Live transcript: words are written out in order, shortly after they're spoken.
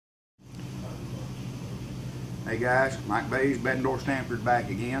Hey guys, Mike Bays, Bettendorf, Stanford, back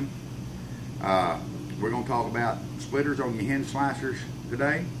again. We're going to talk about splitters on your Hinge slicers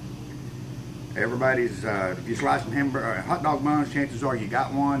today. Everybody's, if you slice some hot dog buns, chances are you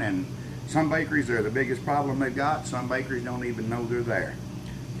got one, and some bakeries, they're the biggest problem they've got. Some bakeries don't even know they're there.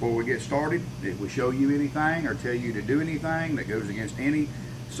 Before we get started, if we show you anything or tell you to do anything that goes against any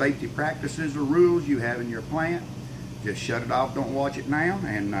safety practices or rules you have in your plant, just shut it off, don't watch it now,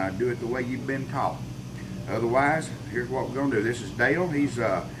 and do it the way you've been taught. Otherwise, here's what we're going to do. This is Dale. He's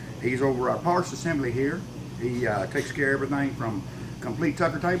over our parts assembly here. He takes care of everything from complete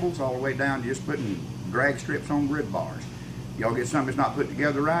tucker tables all the way down to just putting drag strips on grid bars. Y'all get something that's not put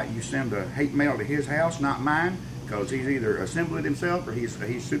together right, you send a hate mail to his house, not mine, because he's either assembled it himself or he's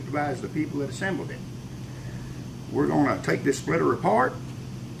supervised the people that assembled it. We're going to take this splitter apart.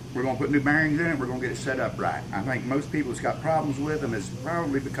 We're going to put new bearings in it. We're going to get it set up right. I think most people that's got problems with them is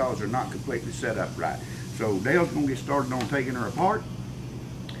probably because they're not completely set up right. So Dale's going to get started on taking her apart.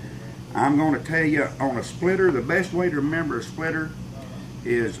 I'm going to tell you on a splitter, the best way to remember a splitter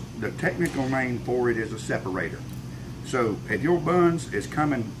is, the technical name for it is a separator. So if your buns is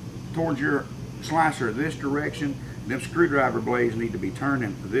coming towards your slicer this direction, them screwdriver blades need to be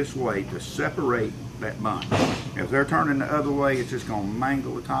turning this way to separate that bun. If they're turning the other way, it's just going to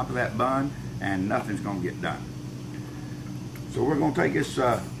mangle the top of that bun and nothing's going to get done. So we're going to take this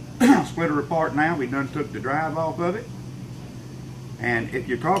splitter apart now. We done took the drive off of it. And if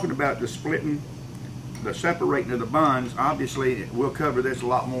you're talking about the splitting, the separating of the buns, obviously we'll cover this a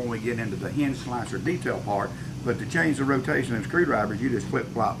lot more when we get into the hinge slicer detail part. But to change the rotation of screwdrivers, you just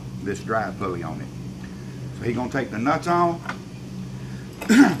flip-flop this drive pulley on it. So he's going to take the nuts off.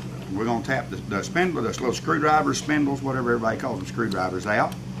 We're going to tap the spindle, the little screwdrivers, spindles, whatever everybody calls them, screwdrivers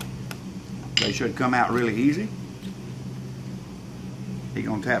out. They should come out really easy. He's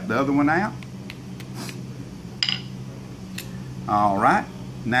going to tap the other one out. All right.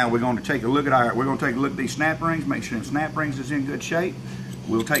 Now we're going to take a look at these snap rings, make sure the snap rings is in good shape.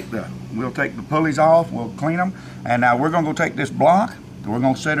 We'll take the pulleys off, we'll clean them, and now we're going to go take this block. We're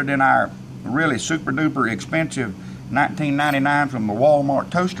going to set it in our really super duper expensive $19.99 from the Walmart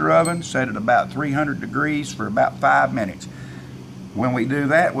toaster oven, set it about 300 degrees for about 5 minutes. When we do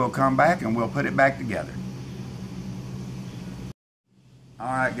that, we'll come back and we'll put it back together. All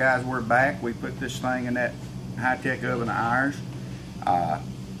right, guys, we're back. We put this thing in that high-tech oven of ours.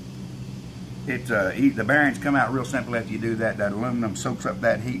 The bearings come out real simple after you do that. That aluminum soaks up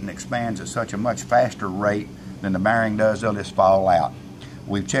that heat and expands at such a much faster rate than the bearing does. They'll just fall out.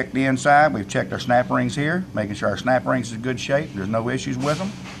 We've checked the inside. We've checked our snap rings here, making sure our snap rings is in good shape. There's no issues with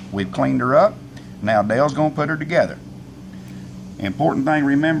them. We've cleaned her up. Now Dale's going to put her together. Important thing to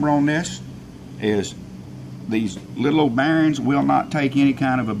remember on this is these little old bearings will not take any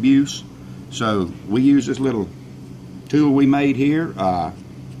kind of abuse. So we use this little tool we made here. The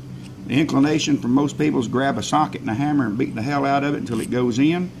inclination for most people is grab a socket and a hammer and beat the hell out of it until it goes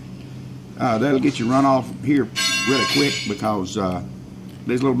in. That'll get you run off here really quick, because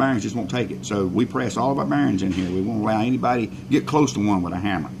these little bearings just won't take it. So we press all of our bearings in here. We won't allow anybody to get close to one with a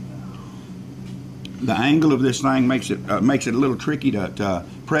hammer. The angle of this thing makes it a little tricky to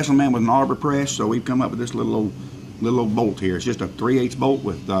press them in with an arbor press. So we've come up with this little old bolt here. It's just a 3/8 bolt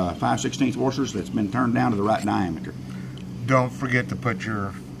with 5/16 washers that's been turned down to the right diameter. Don't forget to put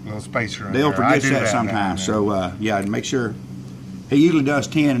your little spacer in Dale there. forgets that sometimes. So yeah, make sure. He usually does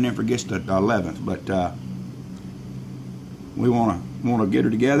 10 and then forgets the 11th, but we want to get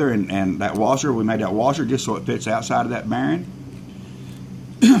her together, and that washer, we made that washer just so it fits outside of that bearing.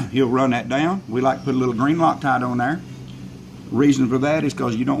 He'll run that down. We like to put a little green Loctite on there. Reason for that is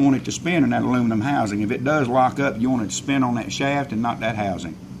because you don't want it to spin in that aluminum housing. If it does lock up, you want it to spin on that shaft and not that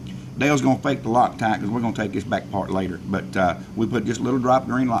housing. Dale's going to fake the Loctite because we're going to take this back part later, but we put just a little drop of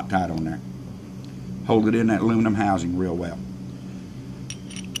green Loctite on there. Hold it in that aluminum housing real well.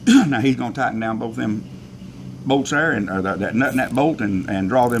 Now he's going to tighten down both them bolts there, and that nut and that bolt, and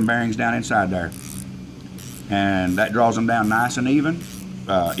draw them bearings down inside there. And that draws them down nice and even,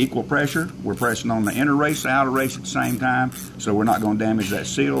 equal pressure. We're pressing on the inner race, the outer race at the same time, so we're not going to damage that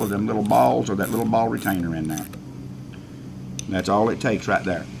seal or them little balls or that little ball retainer in there. That's all it takes right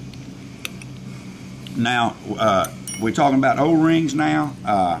there. Now we're talking about O-rings now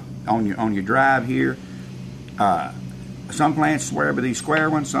on your drive here. Some plants swear by these square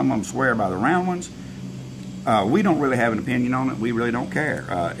ones, some of them swear by the round ones. We don't really have an opinion on it. We really don't care.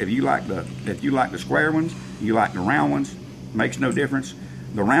 If you like the square ones, you like the round ones, makes no difference.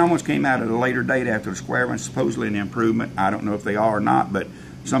 The round ones came out at a later date after the square ones, supposedly an improvement. I don't know if they are or not, but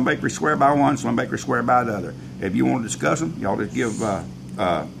some bakeries swear by one, some bakeries swear by the other. If you want to discuss them, y'all just give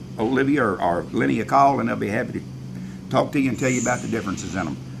Olivia or Lenny a call, and they'll be happy to talk to you and tell you about the differences in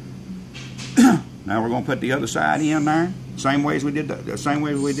them. Now we're going to put the other side in there, same way as we did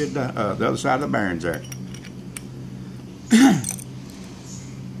the other side of the bearings there.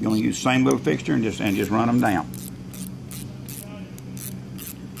 You're going to use the same little fixture and just run them down.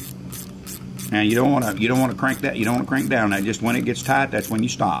 And you don't want to crank that. You don't want to crank down that. Just when it gets tight, that's when you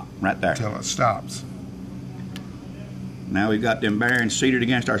stop right there. Until it stops. Now we've got them bearings seated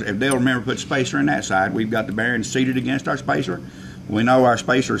against our. If they'll remember to put spacer in that side, we've got the bearings seated against our spacer. We know our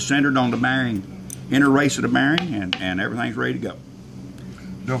spacer is centered on the bearing, inner race of the bearing, and everything's ready to go.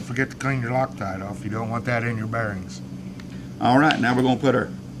 Don't forget to clean your Loctite off. You don't want that in your bearings. All right, now we're going to put our.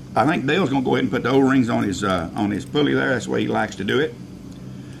 I think Dale's going to go ahead and put the O-rings on his pulley there. That's the way he likes to do it.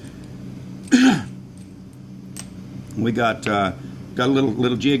 We got a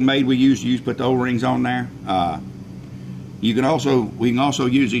little jig made we use to put the O-rings on there. We can also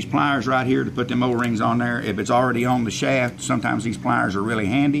use these pliers right here to put them O-rings on there. If it's already on the shaft, sometimes these pliers are really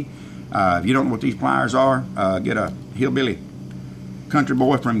handy. If you don't know what these pliers are, get a hillbilly country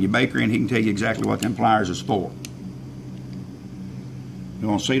boy from your bakery and he can tell you exactly what them pliers is for. We're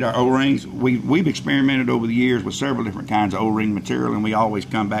going to seat our O-rings. We've experimented over the years with several different kinds of O-ring material, and we always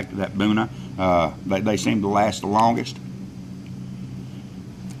come back to that Buna. They seem to last the longest.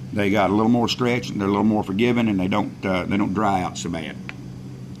 They got a little more stretch, and they're a little more forgiving, and they don't dry out so bad.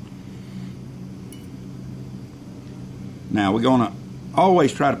 Now we're going to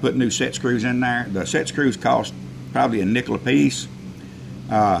always try to put new set screws in there. The set screws cost probably a nickel a piece.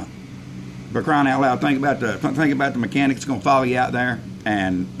 For crying out loud, think about the mechanic that's going to follow you out there,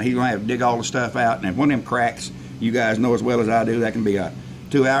 and he's going to have to dig all the stuff out. And if one of them cracks, you guys know as well as I do, that can be a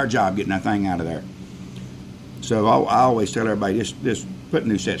 2-hour job getting that thing out of there. So I always tell everybody, just put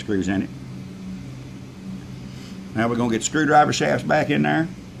new set screws in it. Now we're going to get screwdriver shafts back in there.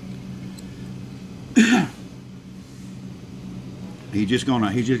 He's just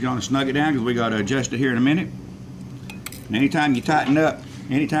gonna snug it down because we got to adjust it here in a minute. And anytime you tighten up,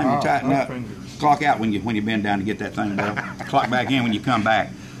 clock out when you bend down to get that thing down. Clock back in when you come back.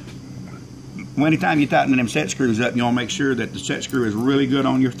 Anytime you're tightening them set screws up, you want to make sure that the set screw is really good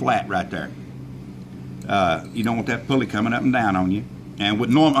on your flat right there. You don't want that pulley coming up and down on you. And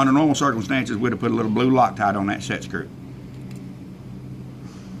under normal circumstances, we'd have put a little blue Loctite on that set screw.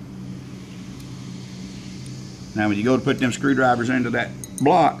 Now, when you go to put them screwdrivers into that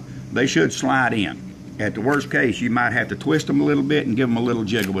block, they should slide in. At the worst case, you might have to twist them a little bit and give them a little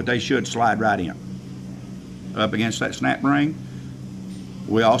jiggle, but they should slide right in. Up against that snap ring.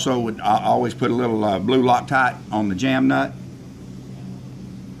 We also would always put a little blue Loctite on the jam nut.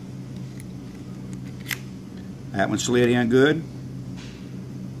 That one slid in good.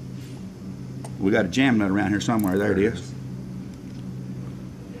 We got a jam nut around here somewhere. There it is.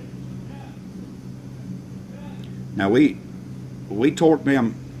 Now we torque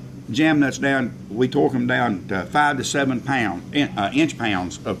them jam nuts down. We torque them down to 5 to 7 inch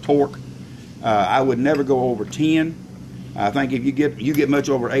pounds of torque. I would never go over 10. I think if you get much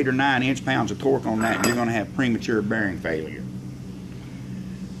over 8 or 9 inch pounds of torque on that, you're going to have premature bearing failure.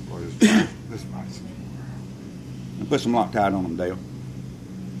 What is this nice? Put some Loctite on them, Dale.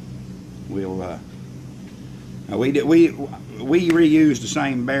 We reused the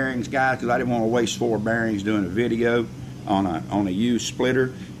same bearings, guys, because I didn't want to waste 4 bearings doing a video on a used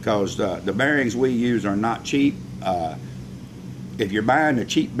splitter, because the bearings we use are not cheap. If you're buying the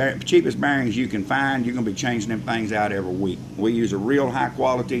cheapest bearings you can find, you're going to be changing them things out every week. We use a real high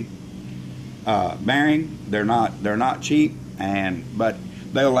quality bearing. They're not cheap, but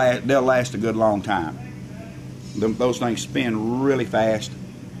they'll last a good long time. Those things spin really fast,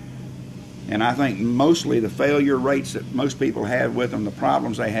 and I think mostly the failure rates that most people have with them, the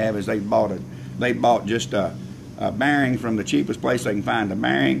problems they have is they bought just a bearing from the cheapest place they can find a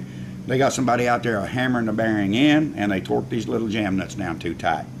bearing. They got somebody out there hammering the bearing in, and they torque these little jam nuts down too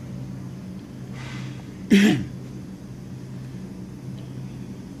tight.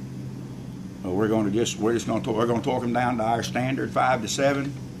 Well, we're going to torque them down to our standard 5 to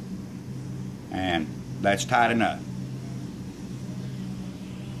 7, and that's tight enough.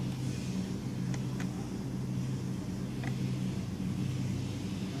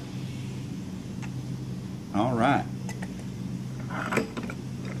 All right.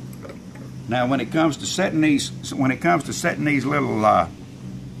 Now, when it comes to setting these little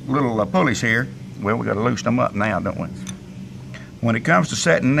pulleys here, well, we got to loosen them up now, don't we? When it comes to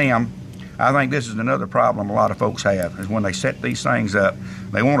setting them, I think this is another problem a lot of folks have, is when they set these things up,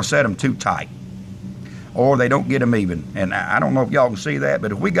 they want to set them too tight, or they don't get them even. And I don't know if y'all can see that,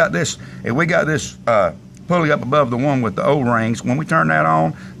 but if we got this pulley up above the one with the O-rings. When we turn that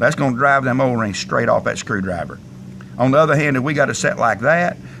on, that's going to drive them O-rings straight off that screwdriver. On the other hand, if we got it set like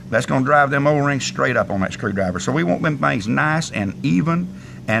that, that's going to drive them O-rings straight up on that screwdriver. So we want them things nice and even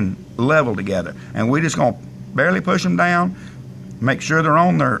and level together. And we're just going to barely push them down, make sure they're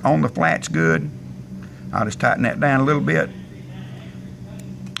on the flats good. I'll just tighten that down a little bit.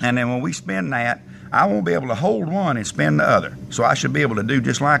 And then when we spin that, I won't be able to hold one and spin the other. So I should be able to do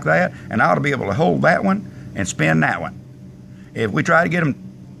just like that, and I ought to be able to hold that one and spin that one. If we try to get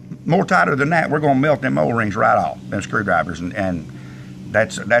them more tighter than that, we're going to melt them O-rings right off, them screwdrivers, and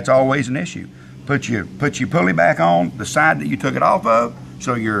that's always an issue. Put your pulley back on the side that you took it off of,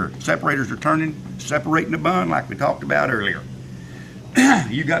 so your separators are separating the bun like we talked about earlier.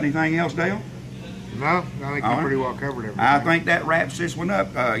 You got anything else, Dale? No, I think I pretty well covered everything. I think that wraps this one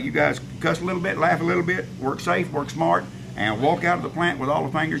up. You guys cuss a little bit, laugh a little bit, work safe, work smart, and walk out of the plant with all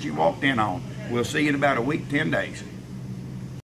the fingers you walked in on. We'll see you in about a week, 10 days.